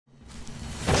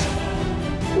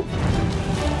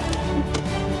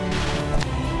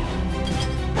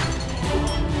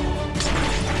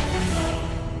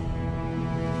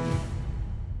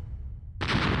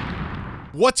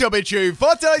What's up, YouTube?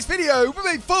 For today's video, we've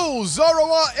been full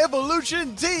Zorua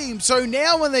Evolution Team. So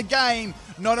now in the game,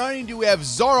 not only do we have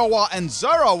Zorua and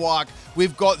Zoroark,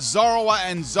 we've got Zorua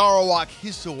and Zoroark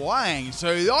Hisuian. So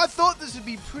I thought this would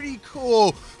be pretty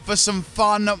cool for some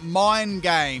fun mind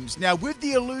games. Now, with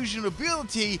the illusion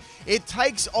ability, it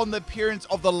takes on the appearance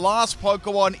of the last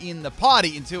Pokemon in the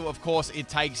party until, of course, it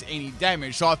takes any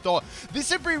damage. So I thought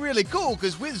this would be really cool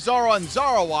because with Zorua and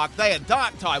Zoroark, they are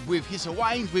Dark type. With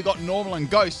Hisuians, we've got Normal and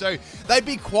Ghost. So they'd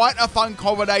be quite a fun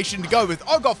combination to go with.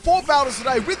 I've got 4 battles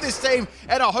today with this team,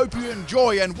 and I hope you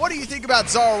enjoy. And what do you think about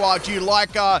Zoroark? Do you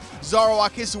like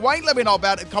Zoroark Hisuian? Let me know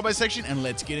about it in the comment section, and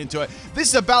let's get into it. This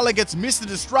is a battle against Mr.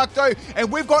 Destructo,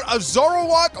 and we've got a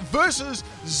Zoroark versus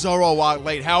Zoroark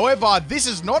lead. However, this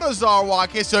is not a Zoroark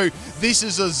here, so this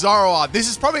is a Zoroark. This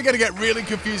is probably going to get really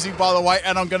confusing, by the way,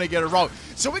 and I'm going to get it wrong.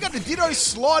 So we got the Ditto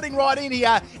sliding right in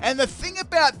here, and the thing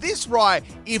about this, right,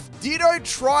 if Ditto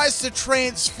tries to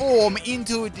transform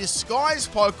into a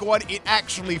disguised Pokemon, it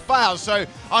actually fails. So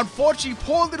unfortunately,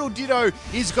 poor little Ditto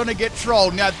is going to get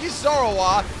trolled. Now, this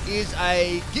Zoroark is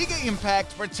a Giga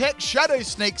Impact Protect Shadow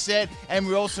Sneak set, and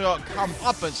we also got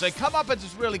Comeuppance. So Comeuppance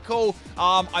is really cool.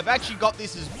 I've actually got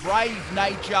this as Brave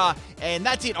Nature, and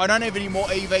that's it. I don't have any more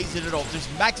EVs in it at all. Just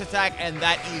max attack, and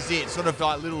that is it. Sort of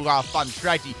like little fun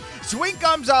strategy. So in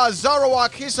comes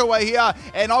Zoroark Hisuian here,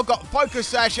 and I've got Focus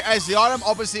Sash as the item.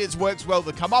 Obviously, it works well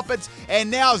to Comeuppance,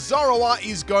 and now Zoroark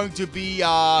is going to be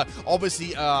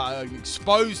obviously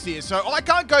exposed here. So I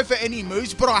can't go for any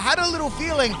moves, but I had a little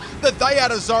feeling that they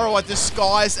had a Zoroark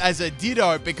disguised as a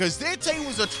Ditto because their team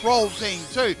was a troll team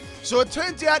too. So it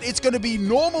turns out it's going to be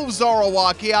normal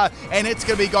Zoroark here, and it's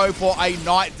going to be going for a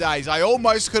Night Daze. I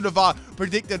almost could have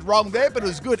predicted wrong there, but it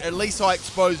was good. At least I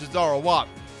exposed the Zoroark.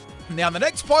 Now, the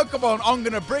next Pokemon I'm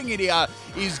going to bring in here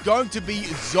is going to be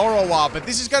Zoroark, but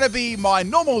this is going to be my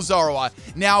normal Zoroark.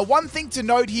 Now, one thing to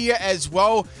note here as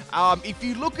well, if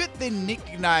you look at the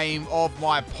nickname of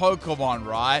my Pokemon,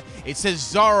 right, it says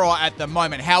Zorua at the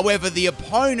moment. However, the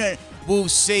opponent will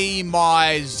see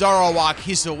my Zoroark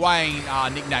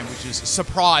Hisuian nickname, which is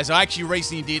Surprise. I actually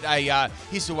recently did a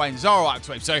Hisuian Zoroark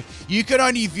sweep, so you can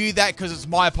only view that because it's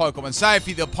my Pokemon. Say if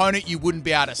you're the opponent, you wouldn't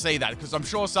be able to see that because I'm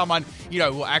sure someone, you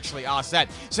know, will actually ask that.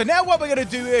 So now what we're going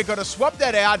to do, we're going to swap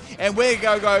that out, and we're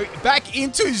going to go back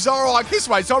into Zoroark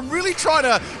Hisuian. So I'm really trying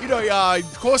to, you know,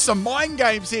 cause some mind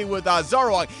games here with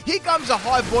Zoroark. Here comes a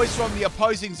high voice from the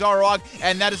opposing Zoroark,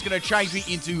 and that is going to change me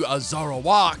into a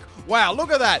Zoroark. Wow,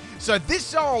 look at that. So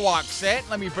this Zoroark set,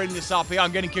 let me bring this up here.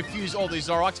 I'm getting confused, all these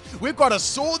Zoroarks. We've got a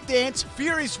Sword Dance,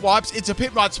 Fury Swipes, it's a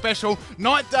Pit Ride Special,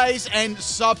 Night Daze, and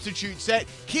Substitute set.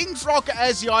 King's Rocker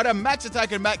as the item, max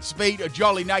attack and max speed, a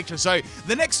Jolly Nature. So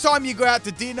the next time you go out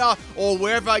to dinner or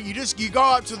wherever, you go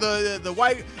up to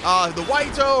the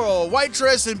waiter or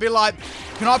waitress and be like,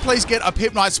 can I please get a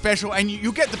Pip Night Special? And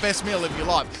you'll get the best meal of your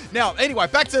life. Now, anyway,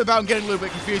 back to the battle. I'm getting a little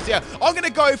bit confused here. I'm going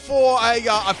to go for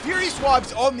a Fury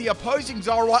Swipes on the opposing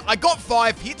Zoroark. I got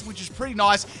 5 hits, which is pretty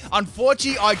nice.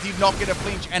 Unfortunately, I did not get a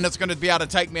flinch, and it's going to be able to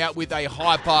take me out with a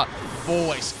Hyper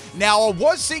Voice. Now, I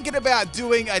was thinking about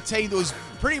doing a team that was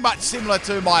pretty much similar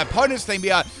to my opponent's team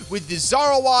here with the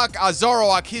Zoroark,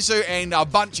 Zoroark Hisuian, and a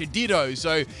bunch of Dittos.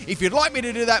 So if you'd like me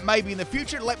to do that maybe in the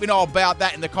future, let me know about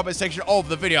that in the comment section of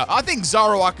the video. I think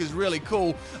Zoroark is really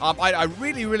cool. I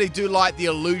really do like the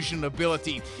illusion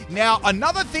ability. Now,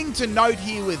 another thing to note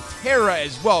here with Terra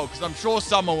as well, because I'm sure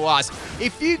someone will ask,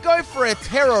 if you go for a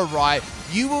Terra, right,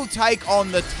 you will take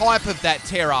on the type of that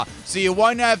Terra. So you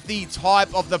won't have the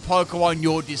type of the Pokemon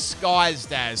you're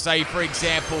disguised as. Say, for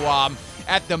example,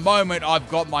 at the moment, I've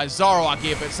got my Zoroark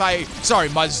here, but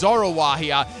my Zorua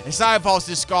here. And say if I was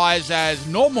disguised as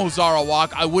normal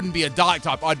Zoroark, I wouldn't be a Dark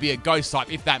type, I'd be a Ghost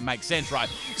type, if that makes sense, right?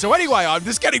 So anyway, I'm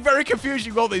just getting very confused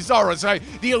with all these Zoras. So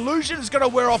the illusion is going to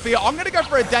wear off here. I'm going to go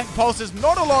for a Dank Pulse. There's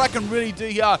not a lot I can really do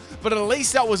here, but at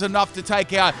least that was enough to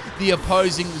take out the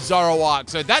opposing Zoroark.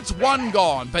 So that's one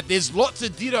gone, but there's lots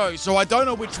of Ditto, so I don't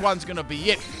know which one's going to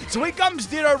be it. So here comes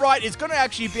Ditto, right? It's going to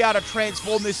actually be able to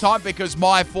transform this time because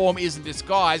my form isn't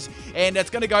disguised, and it's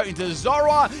going to go into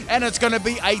Zorua, and it's going to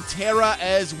be a Terra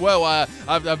as well.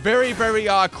 A very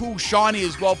cool shiny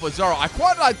as well for Zorua. I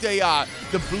quite like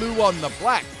the blue on the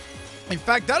black. In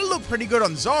fact, that'll look pretty good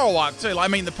on Zoroark too. I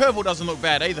mean, the purple doesn't look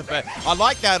bad either, but I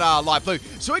like that light blue.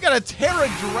 So we got a Terra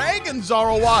Dragon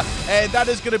Zoroark, and that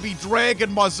is going to be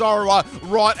dragging my Zoroark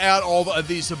right out of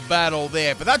this battle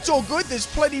there. But that's all good. There's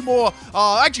plenty more.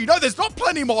 Actually, no, there's not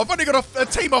plenty more. I've only got a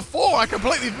team of 4. I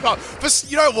completely forgot.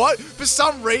 You know what? For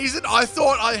some reason, I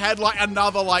thought I had like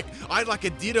another, I had like a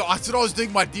Ditto. I thought I was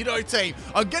doing my Ditto team.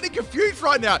 I'm getting confused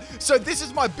right now. So this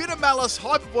is my Bitter Malice,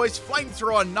 Hyper Voice,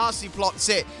 Flamethrower, Nasty Plot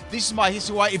set. This is my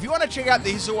Hisuian. If you want to check out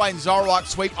the Hisuian Zoroark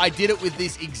sweep, I did it with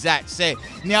this exact set.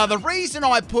 Now, the reason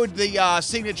I put the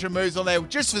signature moves on there,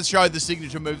 just to show the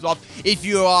signature moves off, if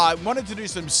you wanted to do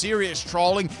some serious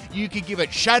trolling, you could give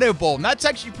it Shadow Ball. And that's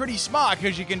actually pretty smart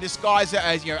because you can disguise it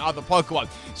as, other Pokemon.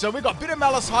 So we've got Bitter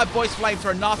Malice, High Voice,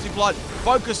 Flamethrower, Nasty Blood,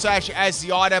 Focus Sash as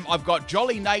the item. I've got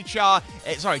Jolly Nature,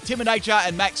 Timid Nature,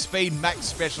 and Max Speed, Max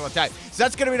Special Attack. So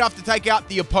that's going to be enough to take out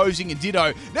the opposing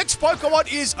Ditto. Next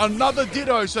Pokemon is another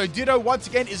Ditto. So Ditto, once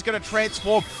again, is going to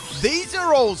transform. These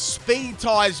are all speed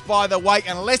types, by the way,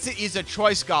 unless it is a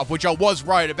Choice Scarf, which I was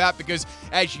worried about because,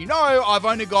 as you know, I've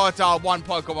only got one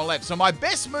Pokemon left. So my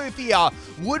best move here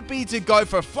would be to go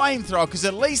for Flamethrower, because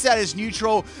at least that is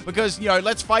neutral, because,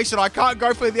 let's face it, I can't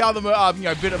go for the other,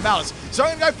 Bitter Malice. So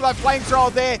I'm going to go for that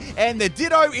Flamethrower there, and the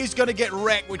Ditto is going to get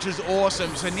wrecked, which is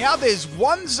awesome. So now there's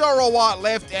one Zoroark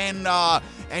left,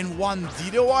 and one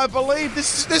Ditto, I believe.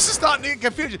 This is starting to get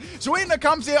confusing. So when it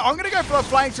comes here, I'm going to go for a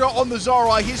Flamethrower on the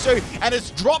Zoroark Hisuian, and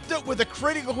it's dropped it with a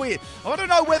critical hit. I don't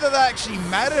know whether that actually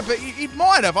mattered, but it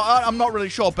might have. I'm not really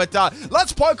sure. But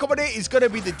last Pokemon here is going to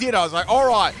be the Ditto. I was like, all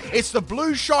right, it's the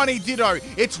blue shiny Ditto.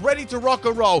 It's ready to rock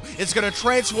and roll. It's going to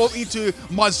transform into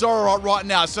my Zoroark right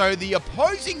now. So the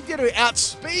opposing Ditto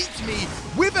outspeeds me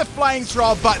with a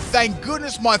Flamethrower, but thank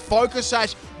goodness my Focus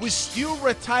Sash was still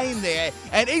retained there.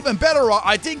 And even better,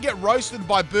 I didn't get roasted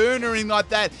by burn or anything like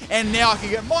that, and now I can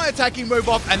get my attacking move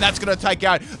off, and that's going to take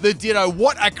out the Ditto.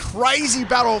 What a crazy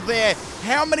battle there.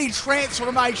 How many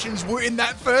transformations were in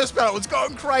that first battle? It's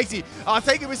going crazy.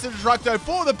 Thank you, Mr. Destructo,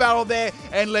 for the battle there,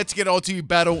 and let's get on to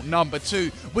battle number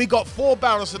 2. We got 4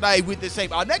 battles today with this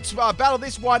team. Our next battle,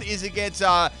 this one is against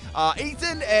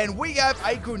Ethan, and we have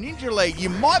a Ninja League. You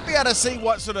might be able to see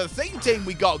what sort of theme team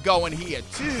we got going here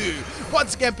too.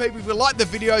 Once again, people, if you like the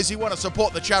videos, you want to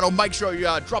support the channel, make sure you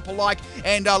drop a like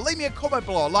and leave me a comment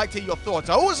below. I'd like to hear your thoughts.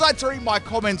 I always like to read my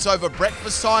comments over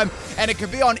breakfast time, and it can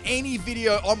be on any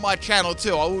video on my channel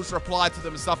too. I always reply to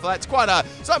them and stuff like that. It's quite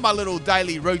like my little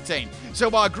daily routine. So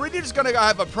Griddy is going to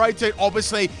have a protein,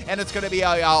 obviously, and it's going to be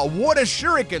a water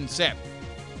shuriken set.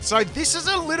 So this is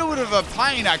a little bit of a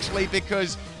pain, actually,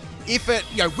 because if it,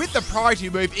 with the priority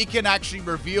move, it can actually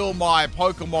reveal my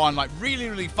Pokemon really,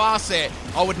 really fast there.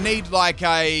 I would need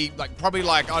probably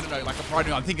I don't know, like a priority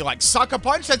move. I'm thinking like Sucker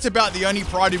Punch. That's about the only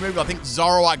priority move I think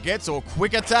Zoroark gets, or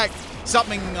Quick Attack,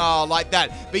 something like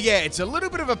that. But yeah, it's a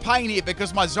little bit of a pain here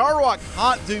because my Zoroark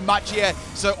can't do much here.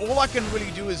 So all I can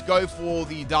really do is go for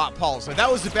the Dark Pulse. So that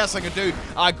was the best I could do.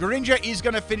 Greninja is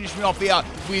going to finish me off here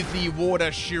with the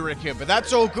Water Shuriken. But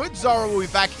that's all good. Zoro will be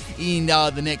back in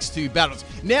the next 2 battles.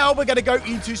 Now we're going to go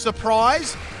into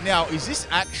Surprise. Now, is this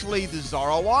actually the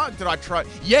Zoroark? Did I try?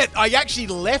 Yeah, I actually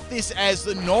left this as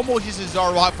the normal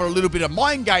Zoroark for a little bit of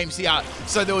mind games here.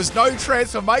 So there was no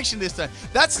transformation this time.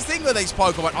 That's the thing with these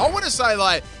Pokemon. I want to say,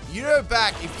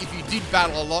 back, if you did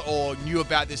battle a lot or knew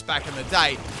about this back in the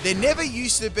day, there never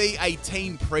used to be a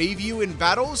team preview in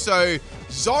battle. So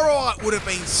Zoroark would have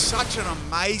been such an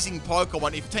amazing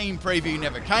Pokemon if team preview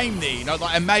never came there.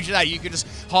 Imagine that. You could just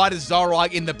hide a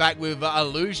Zoroark in the back with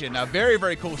Illusion. Very,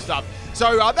 very cool stuff.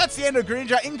 So that's the end of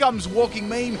Greninja. In comes Walking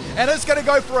Meme, and it's going to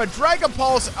go for a Dragon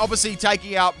Pulse, obviously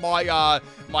taking out my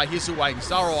my Hisuian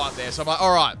Zoroark there. So I'm like,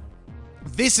 all right,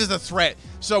 this is a threat.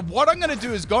 So what I'm going to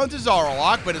do is go into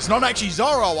Zoroark, but it's not actually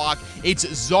Zoroark, it's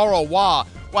Zorua.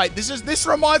 Wait, this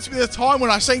reminds me of the time when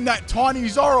I seen that tiny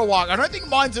Zoroark. I don't think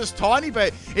mine's as tiny,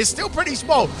 but it's still pretty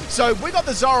small. So we got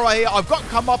the Zorua here. I've got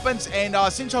Comeuppance, and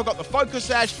since I've got the Focus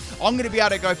Sash, I'm going to be able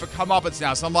to go for Comeuppance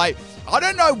now. So I'm like, I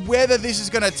don't know whether this is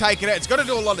going to take it out. It's going to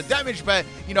do a lot of damage, but,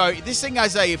 this thing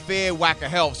has a fair whack of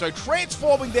health. So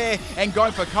transforming there and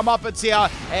going for Comeuppance here,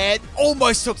 and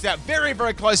almost took it out. Very,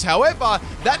 very close. However,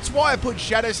 that's why I put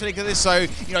Shadow Sneak in this. So,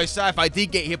 say if I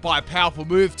did get hit by a powerful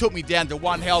move, took me down to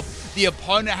 1 health, the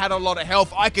opponent had a lot of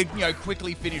health, I could,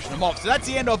 quickly finish them off. So that's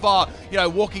the end of,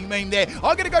 Walking Meme there.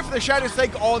 I'm going to go for the Shadow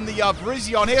Sneak on the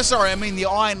Virizion here. Sorry, I mean the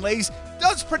Iron Leaves.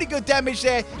 Does pretty good damage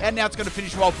there, and now it's going to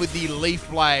finish you off with the Leaf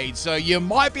Blade. So you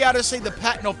might be able to see the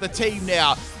pattern of the team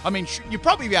now. I mean, you'll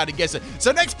probably be able to guess it.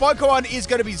 So next Pokemon is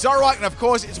going to be Zoroark, and of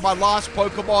course, it's my last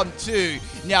Pokemon too.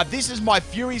 Now, this is my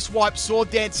Fury Swipe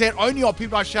Sword Dance set, only on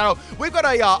Pimp My Shadow. We've got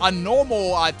a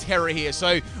normal Terror here.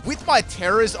 So, with my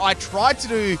Terrors, I tried to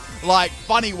do, like,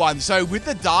 funny ones. So, with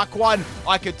the Dark one,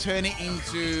 I could turn it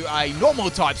into a normal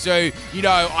type. So, you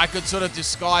know, I could sort of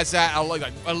disguise that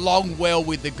along well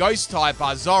with the Ghost type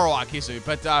Zoroark Hisuian.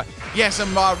 But, yeah,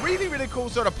 some really, really cool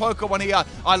sort of Pokemon here.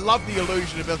 I love the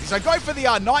illusion ability. So, go for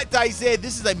the Night Days there.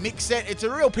 This is a mix set. It's a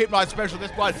real Pimp Night special,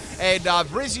 this one. And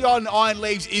Virizion Iron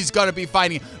Leaves is going to be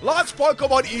fading. Last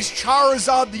Pokemon is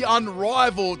Charizard the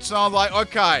Unrivaled. So, I'm like,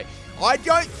 okay, I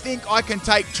don't think I can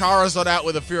take Charizard out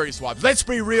with a Fury Swipes. Let's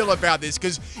be real about this,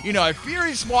 because, you know,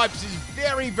 Fury Swipes is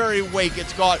very, very weak.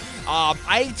 It's got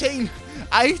 18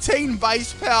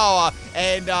 base power,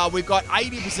 and we've got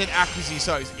 80% accuracy,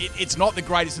 so it's not the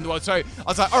greatest in the world. So I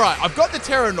was like, all right, I've got the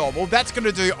Terra Normal. That's going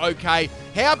to do okay.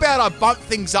 How about I bump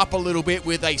things up a little bit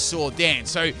with a Sword Dance?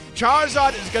 So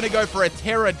Charizard is going to go for a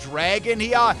Terra Dragon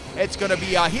here. It's going to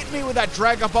be hitting me with that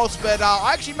Dragon Pulse, but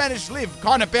I actually managed to live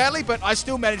kind of badly, but I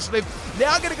still managed to live.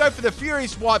 Now I'm going to go for the Fury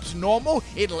Swipes Normal.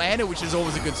 It landed, which is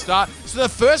always a good start. So the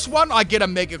first one, I get a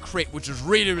Mega Crit, which is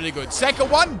really, really good. Second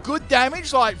one, good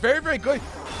damage, like very, very good.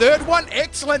 Third one,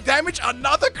 excellent damage,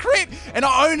 another crit, and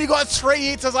I only got 3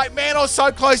 hits. I was like, man, I was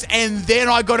so close, and then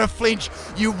I got a flinch.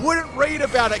 You wouldn't read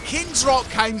about it. King's Rock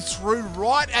came through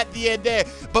right at the end there,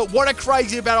 but what a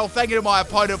crazy battle. Thank you to my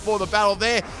opponent for the battle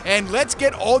there, and let's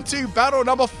get on to battle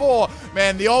number 4.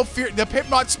 Man, the Pimp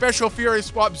Night Special Fury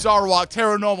Swipe Zoroark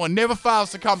Terra Normal never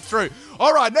fails to come through.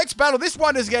 All right, next battle. This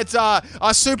one is against a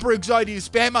Super Exodia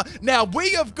Spammer. Now,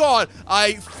 we have got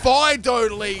a Fido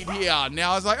lead here.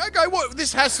 Now, I was like, okay, what?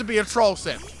 This has to be a troll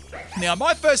set. Now,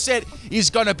 my first set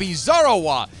is going to be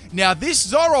Zoroark. Now, this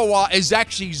Zoroark is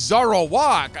actually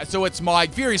Zoroark, so it's my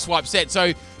Fury Swipe set.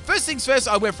 So, first things first,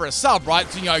 I went for a sub, right?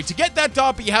 So, you know, to get that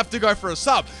dub, you have to go for a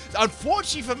sub.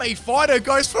 Unfortunately for me, Fido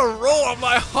goes for a Raw. I'm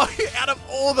like, out of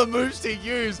all the moves to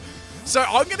use, so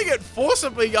I'm going to get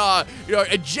forcibly,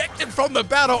 ejected from the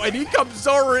battle, and here comes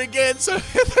Zora again. So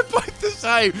they're both the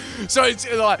same. So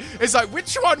it's like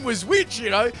which one was which, you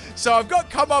know? So I've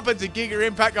got come up into Giga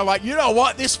Impact. I'm like, you know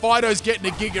what? This Fido's getting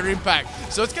a Giga Impact.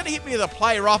 So it's going to hit me with a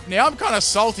play rough. Now I'm kind of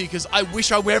salty because I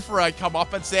wish I went for a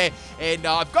comeuppance there. And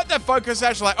I've got that Focus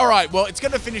Sash. Like, all right, well, it's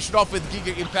going to finish it off with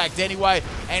Giga Impact anyway.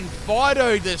 And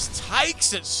Fido just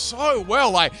takes it so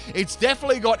well. Like, it's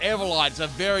definitely got Everlight. It's a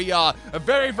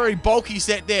very, very bulky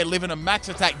set there, living a max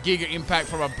attack Giga Impact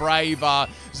from a brave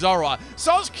Zora.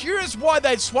 So I was curious why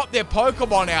they'd swap their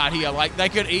Pokemon out here. Like, they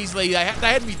could easily, they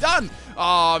had me done.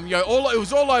 It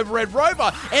was all over Red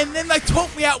Rover, and then they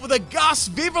took me out with a Gus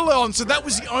Vivillon, so that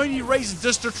was the only reason,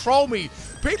 just to troll me.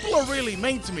 People are really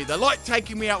mean to me. They like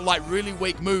taking me out like really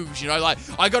weak moves, you know, like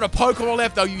I got a Pokemon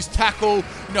left, they'll use Tackle,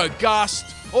 you know,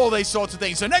 Gust, all these sorts of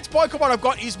things. So next Pokemon I've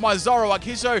got is my Zoroark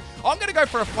Hisuian. I'm going to go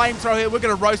for a Flamethrower here. We're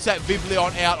going to roast that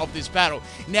Vivillon out of this battle.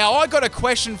 Now, I got a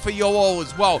question for you all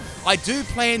as well. I do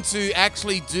plan to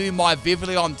actually do my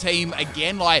Vivillon team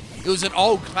again. Like, it was an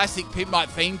old classic Pimp Night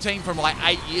theme team from like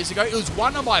 8 years ago. It was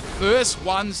one of my first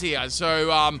ones here.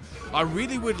 So, I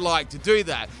really would like to do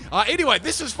that. Anyway,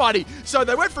 this is funny. So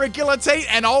they went for a Guillotine,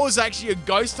 and I was actually a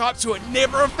Ghost type, so it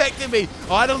never affected me.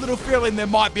 I had a little feeling there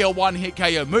might be a one-hit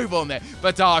KO move on there,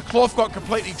 but Cloth got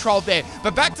completely trolled there.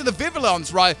 But back to the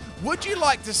Vivillons, right? Would you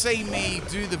like to see me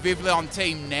do the Vivillon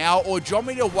team now, or do you want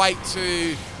me to wait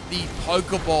to the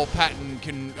Pokeball pattern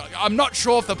can... I'm not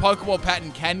sure if the Pokeball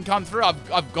pattern can come through.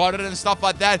 I've got it and stuff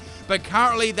like that, but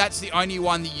currently that's the only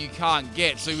one that you can't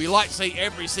get. So we like to see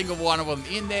every single one of them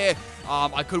in there.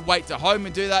 I could wait to home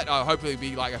and do that. Hopefully it'll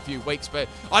be like a few weeks, but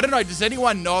I don't know. Does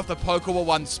anyone know if the Pokeball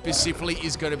one specifically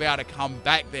is going to be able to come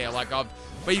back there? Like, I've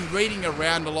been reading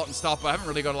around a lot and stuff, but I haven't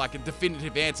really got like a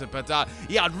definitive answer. But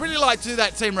yeah, I'd really like to do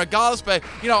that team regardless. But,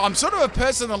 you know, I'm sort of a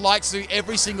person that likes to do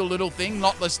every single little thing,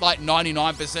 not just like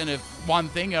 99% of one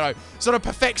thing, you know, sort of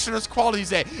perfectionist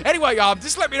qualities there. Anyway,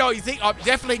 just let me know what you think. I'm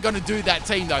definitely going to do that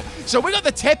team, though. So we got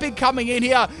the Tepig coming in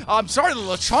here. I'm sorry, the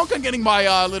Lechonk. I'm getting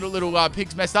my little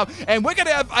pigs messed up. And we're going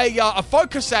to have a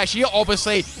Focus Sash here,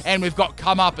 obviously, and we've got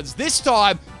Comeuppance. This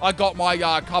time, I got my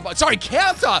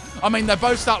Counter. I mean, they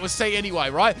both start with C anyway,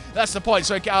 right? That's the point.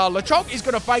 So Lechonk is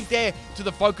going to fake there to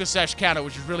the Focus Sash counter,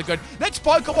 which is really good. Next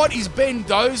Pokemon is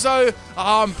Bendozo.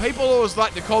 People always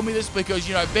like to call me this because,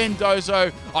 you know,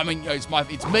 Bendozo, I mean, you know,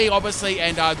 it's me, obviously,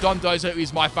 and Dondozo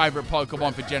is my favorite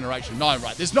Pokemon for Generation 9,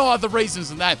 right? There's no other reasons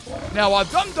than that. Now,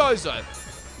 Dondozo,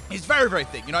 He's very, very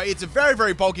thick. You know, it's a very,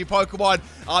 very bulky Pokemon.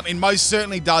 It most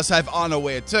certainly does have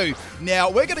Unaware too. Now,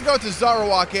 we're going to go to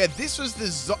Zoroark here. This was the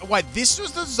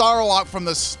Zoroark from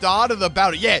the start of the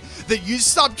battle. Yeah, that used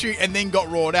Substitute and then got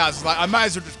roared out. So like, I may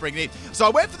as well just bring it in. So I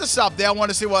went for the sub there. I want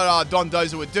to see what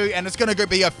Dondozo would do, and it's going to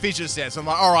be a Fissure set. So I'm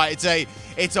like, all right,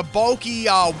 it's a bulky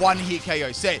one-hit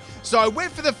KO set. So I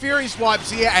went for the Fury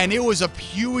Swipes here, and it was a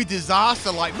pure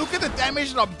disaster. Like, look at the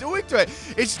damage that I'm doing to it.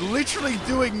 It's literally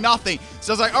doing nothing.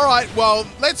 So I was like, all right, well,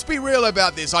 let's be real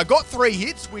about this. I got 3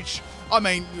 hits, which, I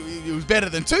mean, it was better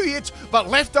than 2 hits, but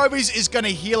Leftovers is going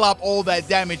to heal up all that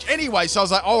damage anyway. So I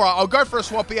was like, all right, I'll go for a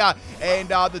swap here, and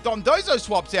the Dondozo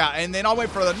swaps out, and then I went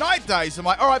for the Night Days. I'm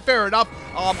like, all right, fair enough.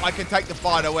 I can take the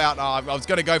Fido out. I was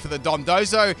going to go for the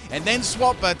Dondozo and then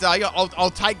swap, but yeah, I'll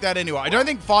take that anyway. I don't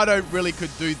think Fido really could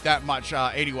do that much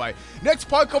anyway. Next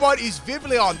Pokemon is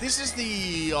Vivillon. This is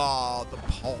the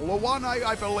polar one,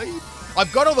 I believe.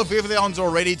 I've got all the Vivillons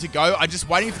all ready to go. I'm just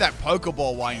waiting for that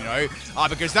Pokeball one, you know,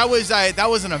 because that was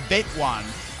an event one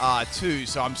too.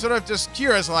 So I'm sort of just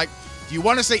curious, like, do you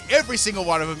want to see every single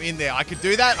one of them in there? I could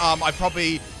do that. I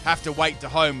probably have to wait to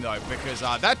home though, because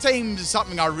that team is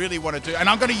something I really want to do, and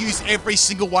I'm going to use every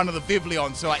single one of the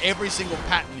Vivillons, so like every single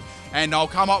pattern. And I'll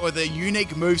come up with a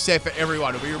unique moveset for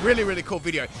everyone. It'll be a really, really cool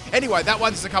video. Anyway, that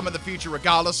one's to come in the future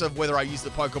regardless of whether I use the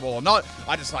Pokeball or not.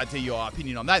 I just like to hear your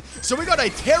opinion on that. So we got a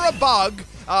Terra Bug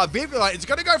Vivillon. It's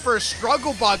going to go for a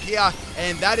Struggle Bug here,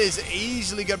 and that is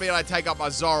easily going to be able to take up my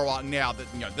Zoroark now that,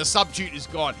 you know, the Substitute is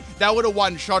gone. That would have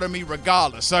one-shotted me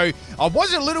regardless. So I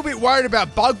was a little bit worried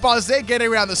about Bug Buzz there getting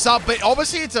around the sub, but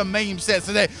obviously it's a meme set.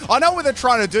 So I know what they're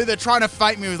trying to do. They're trying to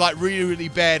fake me with like really, really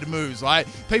bad moves, right?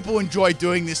 People enjoy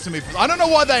doing this to me. I don't know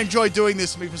why they enjoy doing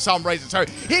this to me for some reason. So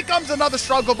here comes another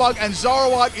Struggle Bug, and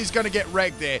Zoroark is going to get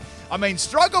wrecked there. I mean,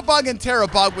 Struggle Bug and Terra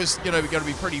Bug was, you know, going to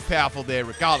be pretty powerful there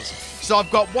regardless. So I've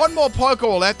got one more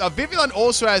Pokeball left. Vivillon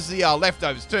also has the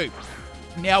Leftovers too.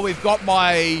 Now we've got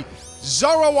my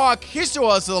Zoroark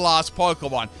Hisuian as the last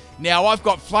Pokemon. Now, I've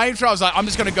got Flamethrower. I was like, I'm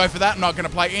just going to go for that. I'm not going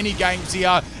to play any games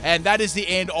here. And that is the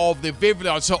end of the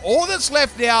Vivillon. So all that's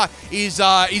left now is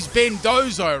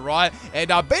Bendozo, right?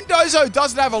 And Bendozo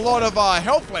doesn't have a lot of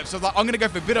health left. So I'm going to go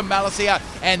for a bit of Malice here.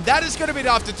 And that is going to be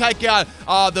enough to take out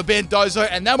the Bendozo.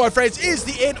 And that, my friends, is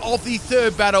the end of the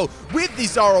 3rd battle with the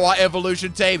Zoroark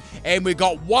Evolution team. And we've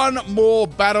got one more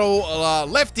battle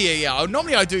left here. Yeah,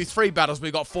 normally I do 3 battles.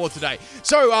 We've got 4 today.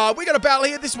 So we got a battle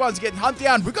here. This one's getting hunt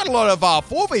down. We've got a lot of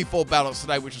 4v4 battles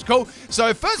today, which is cool.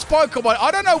 So first Pokemon, I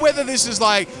don't know whether this is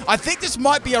like, I think this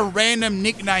might be a random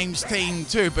nicknames team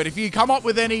too, but if you come up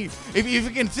with any, if you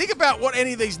can think about what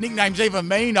any of these nicknames even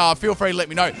mean, feel free to let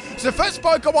me know. So first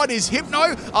Pokemon is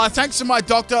Hypno. Thanks to my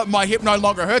doctor, my hip no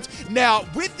longer hurts. Now,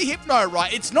 with the Hypno,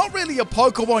 right, it's not really a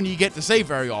Pokemon you get to see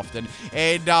very often,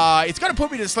 and it's going to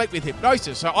put me to sleep with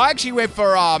Hypnosis. So I actually went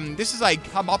for, this is a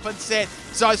comeuppance set,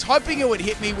 so I was hoping it would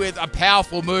hit me with a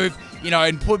powerful move, you know,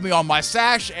 and put me on my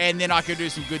sash, and then I could do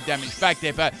some good damage back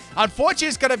there. But unfortunately,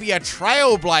 it's going to be a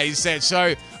Trailblaze set,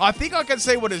 so I think I can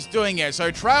see what it's doing here.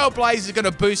 So Trailblaze is going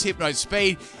to boost Hypno's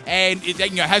speed, and it,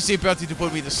 you know, has the ability to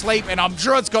put me to sleep, and I'm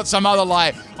sure it's got some other,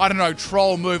 like, I don't know,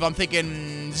 troll move. I'm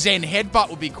thinking Zen Headbutt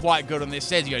would be quite good on this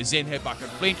set. You know, Zen Headbutt can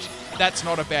flinch. That's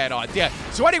not a bad idea.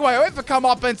 So anyway, I went for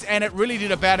comeuppance, and it really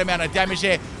did a bad amount of damage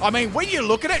there. I mean, when you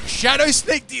look at it, Shadow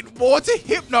Sneak did more to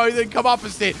Hypno than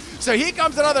comeuppance did. So here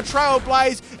comes another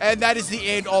Trailblaze, and that is the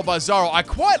end of Zoro. I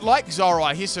quite like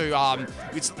Zoroark Hisuian.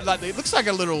 It's like, it looks like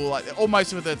a little, like,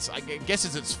 almost with its, I guess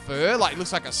it's its fur. Like, it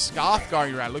looks like a scarf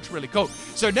going around. It looks really cool.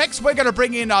 So next, we're going to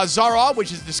bring in Zoroark,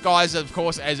 which is disguised, of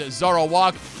course, as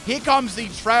Zoroark. Here comes the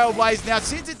Trailblaze. Now,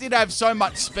 since it did have so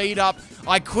much speed up,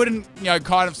 I couldn't, you know,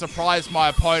 kind of surprise my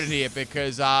opponent here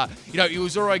because, you know, he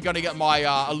was already going to get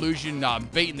my illusion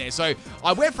beaten there. So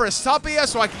I went for a sub here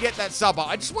so I could get that sub.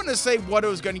 I just wanted to see what it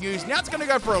was going to use. Now it's going to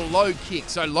go for a low kick.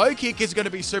 So low kick is going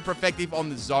to be super effective on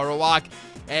the Zoroark.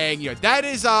 And, you know, that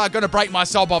is going to break my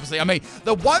sub, obviously. I mean,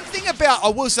 the one thing about, I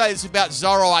will say this about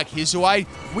Zoroark Hisuian,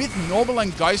 with normal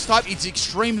and ghost type, it's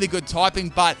extremely good typing,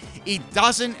 but it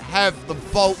doesn't have the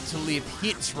bulk to live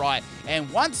hits, right? And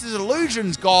once his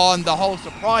illusion's gone, the whole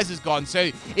surprise is gone. So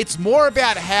it's more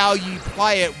about how you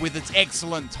play it with its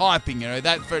excellent typing. You know,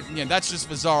 that's just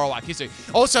for Zoroark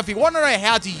Hisuian. Also, if you want to know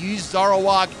how to use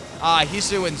Zoroark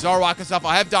Hisuian and Zoroark and stuff,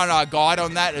 I have done a guide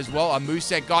on that as well, a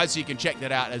moveset guide, so you can check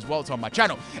that out as well. It's on my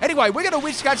channel. Anyway, we got a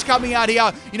Whiscash coming out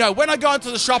here. You know, when I go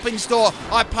into the shopping store,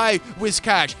 I pay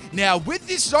Whiscash. Now, with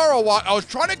this Zoroark, I was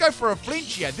trying to go for a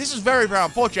flinch here. This is very, very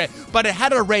unfortunate, but it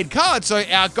had a red card, so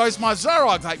out goes my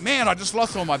Zoroark. Like, man, I just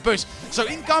lost all my boosts. So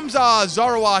in comes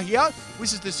Zoroark here,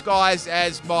 which is disguised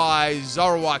as my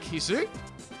Zoroark Hisuian.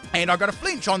 And I got a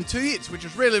flinch on 2 hits, which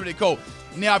is really, really cool.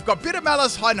 Now, I've got Bitter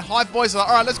Malice and Hive Voice. Like,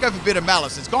 all right, let's go for Bitter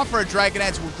Malice. It's gone for a Dragon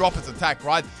Dance, will drop its attack,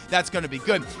 right? That's going to be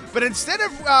good. But instead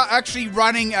of actually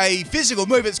running a physical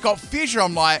move, it's got Fissure.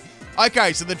 I'm like,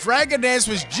 okay, so the Dragon Dance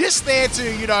was just there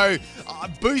to, you know,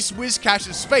 boost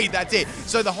Whiscash's speed. That's it.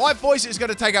 So the Hive Voice is going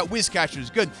to take out Whiscash's.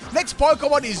 Good. Next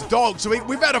Pokemon is Dog. So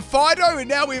we've had a Fido, and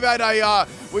now we've had a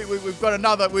we've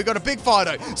got a big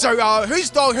Fido. So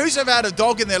who's ever had a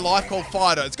dog in their life called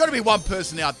Fido? It's got to be one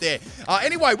person out there.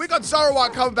 Anyway, we got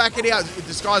Zoroark coming back in here,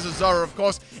 disguised as Zora, of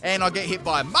course, and I get hit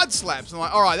by a Mud Slap. So I'm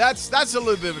like, all right, that's a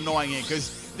little bit annoying here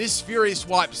because this Fury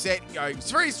Swipe set,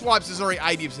 Fury Swipes is already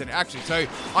 80% actually. So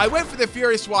I went for the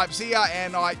Fury Swipes here,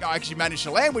 and I actually managed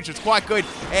to land, which was quite good.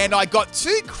 And I got 2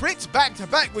 crits back to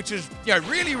back, which is, you know,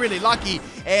 really, really lucky.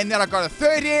 And then I got a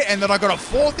 3rd hit, and then I got a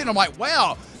 4th hit. I'm like,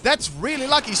 wow. That's really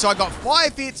lucky. So I got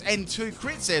 5 hits and 2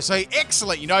 crits there. So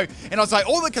excellent, you know. And I was like,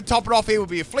 all that could top it off here would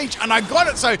be a flinch. And I got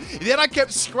it. So then I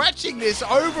kept scratching this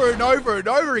over and over and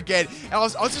over again. And I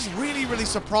was just really, really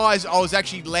surprised I was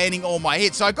actually landing all my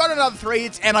hits. So I got another 3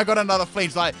 hits and I got another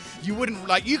flinch. Like,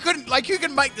 you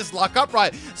can make this luck up,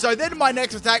 right? So then my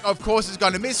next attack, of course, is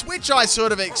going to miss, which I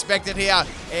sort of expected here.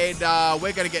 And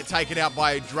we're going to get taken out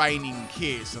by a Draining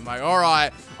Kiss. I'm like, all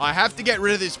right, I have to get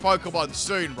rid of this Pokemon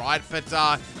soon, right?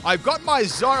 But I've got my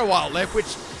Zoroark left, which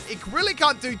it really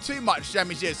can't do too much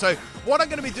damage yet. So what I'm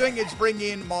going to be doing is bring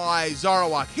in my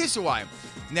Zoroark Hisuian.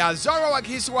 Now, Zoroark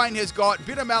Hisuian has got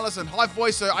Bitter Malice and Hive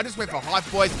Voice, so I just went for Hive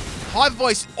Voice. Hive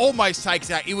Voice almost takes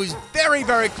out. It was very,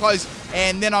 very close,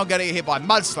 and then I'm going to get hit by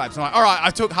Mud Slaps. I'm like, all right, I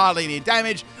took hardly any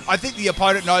damage. I think the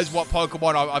opponent knows what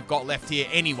Pokemon I've got left here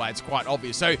anyway. It's quite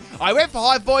obvious. So I went for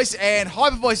Hive Voice, and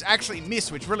Hive Voice actually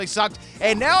missed, which really sucked.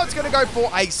 And now it's going to go for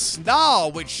a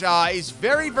Snarl, which is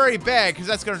very, very bad because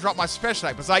that's going to drop my special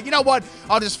attack. But it's like, you know what?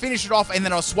 I'll just finish it off, and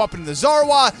then I'll swap into the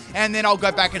Zoroark, and then I'll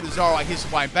go back into Zoroark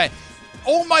Hisuian. But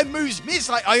all my moves miss.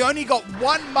 Like, I only got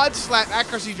 1 Mud Slap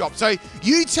accuracy drop. So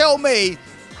you tell me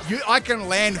I can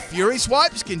land Fury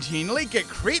Swipes continually, get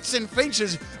crits and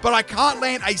flinches, but I can't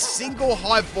land a single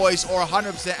Hive Voice or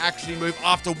 100% accuracy move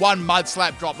after 1 Mud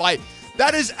Slap drop. Like,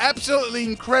 that is absolutely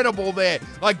incredible there.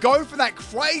 Like, going from that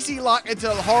crazy luck into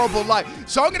horrible luck.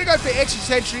 So I'm going to go for Extra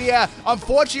Sentry here.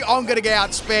 Unfortunately, I'm going to get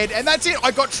outsped. And that's it.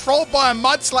 I got trolled by a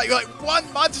Mud Slap. Like,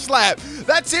 1 Mud Slap.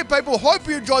 That's it, people. Hope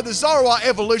you enjoyed the Zoroark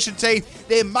Evolution team.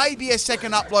 There may be a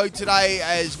second upload today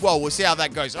as well. We'll see how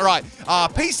that goes. All right.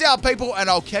 Peace out, people, and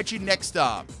I'll catch you next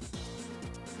time.